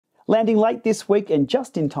Landing late this week and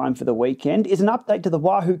just in time for the weekend is an update to the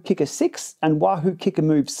Wahoo KICKR 6 and Wahoo KICKR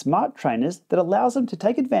MOVE smart trainers that allows them to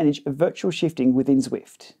take advantage of virtual shifting within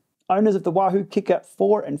Zwift. Owners of the Wahoo KICKR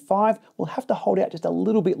 4 and 5 will have to hold out just a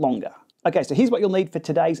little bit longer. Okay, so here's what you'll need for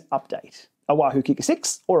today's update. A Wahoo KICKR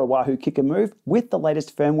 6 or a Wahoo KICKR MOVE with the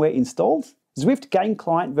latest firmware installed. Zwift Game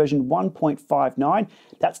Client version 1.59,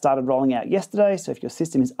 that started rolling out yesterday, so if your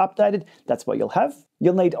system is updated, that's what you'll have.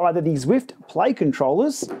 You'll need either the Zwift Play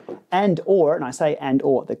controllers and I say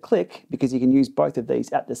the click, because you can use both of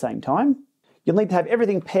these at the same time. You'll need to have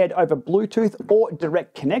everything paired over Bluetooth or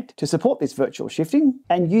Direct Connect to support this virtual shifting,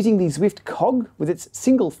 and using the Zwift cog with its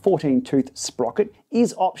single 14-tooth sprocket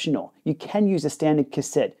is optional. You can use a standard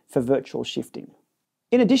cassette for virtual shifting.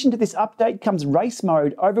 In addition to this update comes race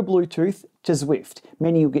mode over Bluetooth to Zwift,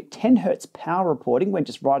 meaning you'll get 10 Hz power reporting when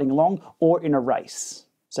just riding along or in a race.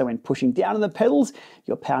 So when pushing down on the pedals,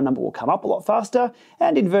 your power number will come up a lot faster,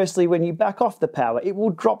 and inversely, when you back off the power, it will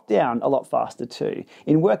drop down a lot faster too.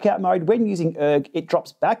 In workout mode, when using erg, it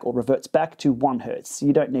drops back or reverts back to 1 Hz.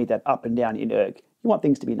 You don't need that up and down in erg. You want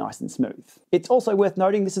things to be nice and smooth. It's also worth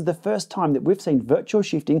noting this is the first time that we've seen virtual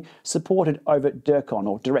shifting supported over DIRCON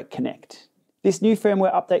or Direct Connect. This new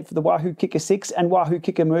firmware update for the Wahoo KICKR 6 and Wahoo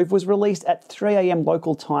KICKR MOVE was released at 3 AM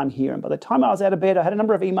local time here, and by the time I was out of bed, I had a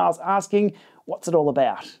number of emails asking, what's it all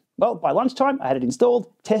about? Well, by lunchtime, I had it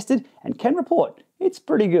installed, tested, and can report it's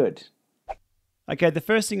pretty good. Okay, the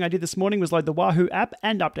first thing I did this morning was load the Wahoo app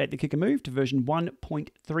and update the KICKR MOVE to version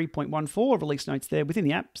 1.3.14. Release notes there within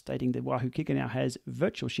the app stating that Wahoo KICKR now has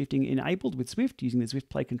virtual shifting enabled with Zwift using the Zwift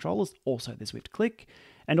Play controllers, also the Zwift Click,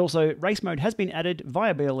 and also race mode has been added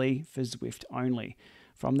via BLE for Zwift only.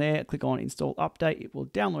 From there, click on Install Update. It will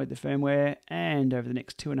download the firmware, and over the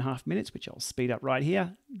next 2.5 minutes, which I'll speed up right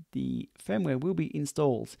here, the firmware will be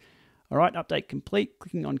installed. All right, update complete.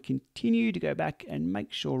 Clicking on Continue to go back and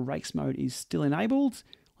make sure race mode is still enabled.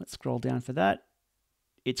 Let's scroll down for that.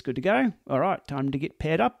 It's good to go. All right, time to get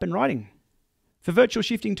paired up and riding. For virtual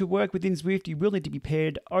shifting to work within Zwift, you will need to be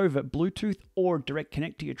paired over Bluetooth or Direct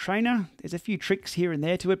Connect to your trainer. There's a few tricks here and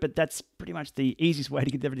there to it, but that's pretty much the easiest way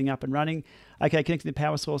to get everything up and running. Okay, connecting the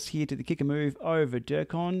power source here to the KICKR MOVE over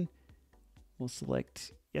DIRCON. We'll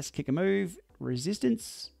select, yes, KICKR MOVE,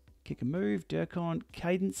 resistance, KICKR MOVE, DIRCON,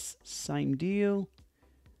 cadence, same deal.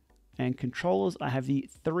 And controllers, I have the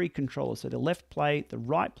 3 controllers, so the left play, the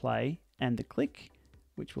right play, and the click,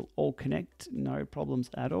 which will all connect, no problems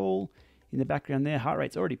at all. In the background there, heart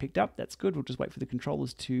rate's already picked up. That's good. We'll just wait for the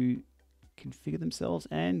controllers to configure themselves,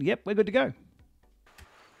 and yep, we're good to go.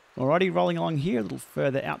 Alrighty, rolling along here a little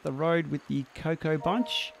further out the road with the Cocoa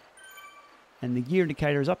Bunch. And the gear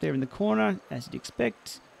indicator is up there in the corner, as you'd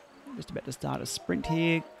expect. Just about to start a sprint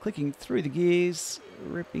here, clicking through the gears,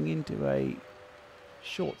 ripping into a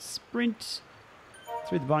short sprint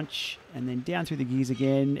through the bunch, and then down through the gears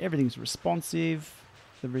again. Everything's responsive.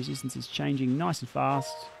 The resistance is changing nice and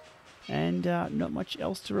fast. And not much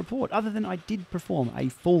else to report, other than I did perform a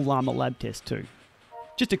full Llama lab test too.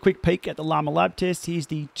 Just a quick peek at the Llama lab test. Here's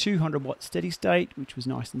the 200 watt steady state, which was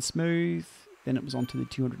nice and smooth. Then it was on to the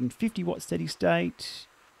 250 watt steady state.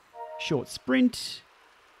 Short sprint.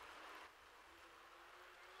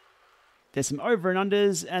 There's some over and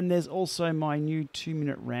unders, and there's also my new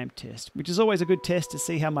 2-minute ramp test, which is always a good test to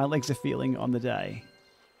see how my legs are feeling on the day.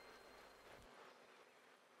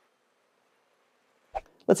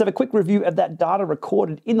 Let's have a quick review of that data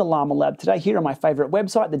recorded in the Llama lab today here on my favorite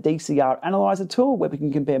website, the DCR Analyzer tool, where we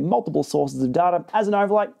can compare multiple sources of data as an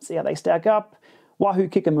overlay, see how they stack up. Wahoo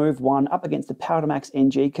KICKR MOVE 1 up against the Power2Max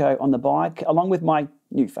NGCO on the bike, along with my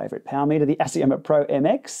new favorite power meter, the Asioma Pro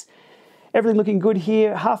MX. Everything looking good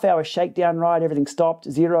here. Half-hour shakedown ride, everything stopped,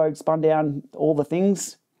 zeroed, spun down, all the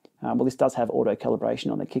things. Well, this does have auto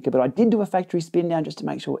calibration on the KICKR, but I did do a factory spin down just to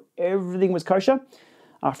make sure everything was kosher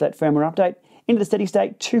after that firmware update. Into the steady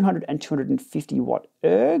state, 200 and 250 watt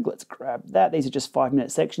erg. Let's grab that. These are just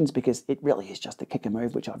 5-minute sections because it really is just the KICKR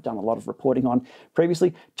MOVE, which I've done a lot of reporting on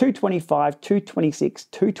previously. 225, 226,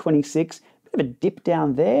 226. Bit of a dip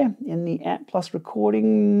down there in the Ant Plus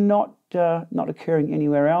recording, not occurring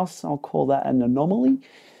anywhere else. I'll call that an anomaly,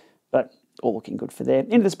 but all looking good for there.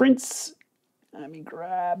 Into the sprints. Let me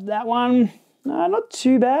grab that one. Not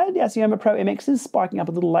too bad. The Asioma Pro MX is spiking up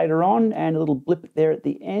a little later on and a little blip there at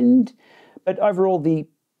the end. But overall, the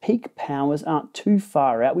peak powers aren't too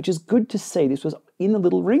far out, which is good to see. This was in the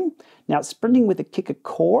little ring. Now, sprinting with the KICKR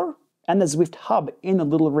Core and the Zwift Hub in the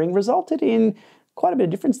little ring resulted in quite a bit of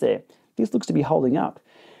difference there. This looks to be holding up.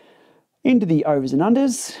 Into the overs and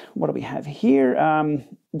unders, what do we have here?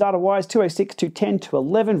 Data-wise, 206, 210,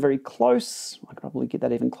 211, very close. I could probably get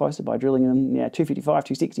that even closer by drilling them. Yeah, 255,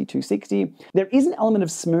 260, 260. There is an element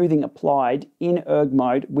of smoothing applied in erg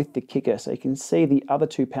mode with the Kickr, so you can see the other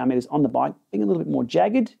two power meters on the bike being a little bit more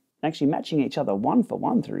jagged, actually matching each other one for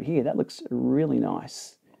one through here. That looks really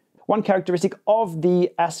nice. One characteristic of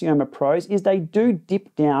the Asioma Pros is they do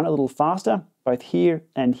dip down a little faster, both here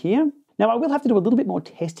and here. Now, I will have to do a little bit more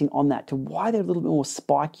testing on that to why they're a little bit more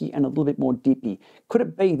spiky and a little bit more dippy. Could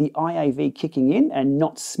it be the IAV kicking in and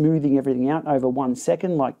not smoothing everything out over 1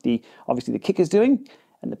 second like obviously the Kickr's doing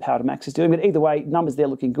and the Power to Max is doing? But either way, numbers there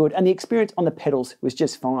looking good. And the experience on the pedals was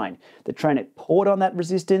just fine. The trainer poured on that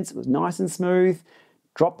resistance. It was nice and smooth.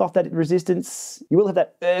 Dropped off that resistance. You will have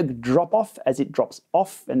that erg drop off as it drops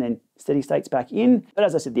off and then steady states back in. But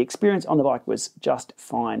as I said, the experience on the bike was just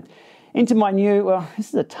fine. Into my new, well, this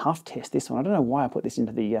is a tough test, this one. I don't know why I put this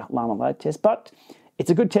into the Lama Lab test, but it's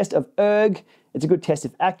a good test of erg. It's a good test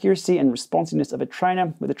of accuracy and responsiveness of a trainer,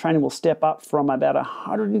 where the trainer will step up from about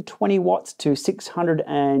 120 watts to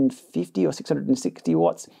 650 or 660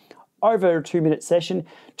 watts over a 2-minute session.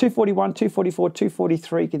 241, 244,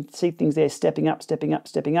 243, you can see things there stepping up, stepping up,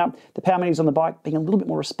 stepping up. The power meters on the bike being a little bit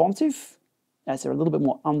more responsive, as they're a little bit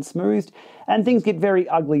more unsmoothed, and things get very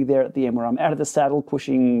ugly there at the end where I'm out of the saddle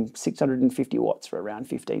pushing 650 watts for around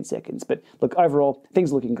 15 seconds. But look, overall,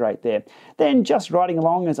 things are looking great there. Then just riding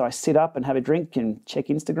along as I sit up and have a drink and check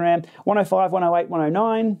Instagram. 105, 108,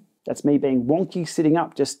 109, that's me being wonky, sitting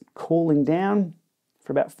up, just cooling down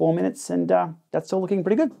for about 4 minutes, and that's all looking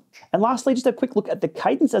pretty good. And lastly, just a quick look at the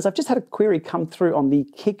cadence, as I've just had a query come through on the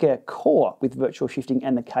Kickr Core with virtual shifting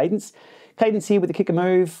and the cadence. Cadence here with the Kickr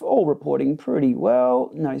Move, all reporting pretty well.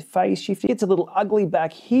 No phase shifting. It's a little ugly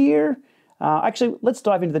back here. Actually, let's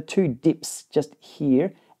dive into the two dips just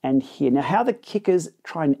here and here. Now, how the Kickrs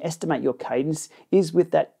try and estimate your cadence is with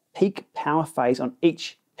that peak power phase on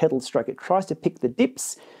each pedal stroke. It tries to pick the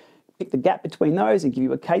dips, pick the gap between those and give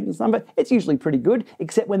you a cadence number. It's usually pretty good,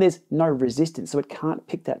 except when there's no resistance, so it can't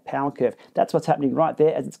pick that power curve. That's what's happening right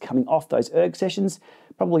there as it's coming off those erg sessions,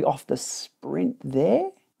 probably off the sprint there.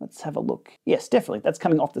 Let's have a look. Yes, definitely. That's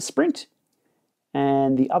coming off the sprint.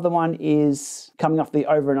 And the other one is coming off the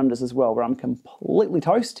over and unders as well, where I'm completely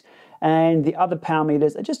toast. And the other power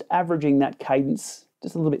meters are just averaging that cadence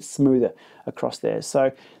just a little bit smoother across there.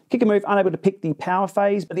 So Kickr Move unable to pick the power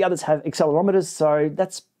phase, but the others have accelerometers, so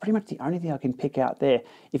that's pretty much the only thing I can pick out there.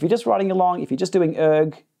 If you're just riding along, if you're just doing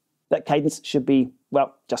erg, that cadence should be,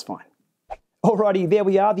 well, just fine. Alrighty, there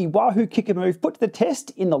we are, the Wahoo KICKR Move put to the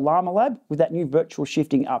test in the Llama Lab with that new virtual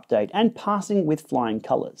shifting update and passing with flying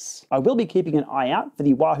colours. I will be keeping an eye out for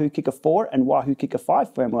the Wahoo KICKR 4 and Wahoo KICKR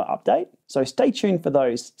 5 firmware update, so stay tuned for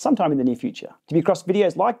those sometime in the near future. To be across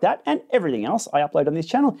videos like that and everything else I upload on this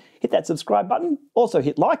channel, hit that subscribe button. Also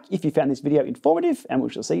hit like if you found this video informative, and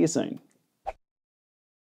we shall see you soon.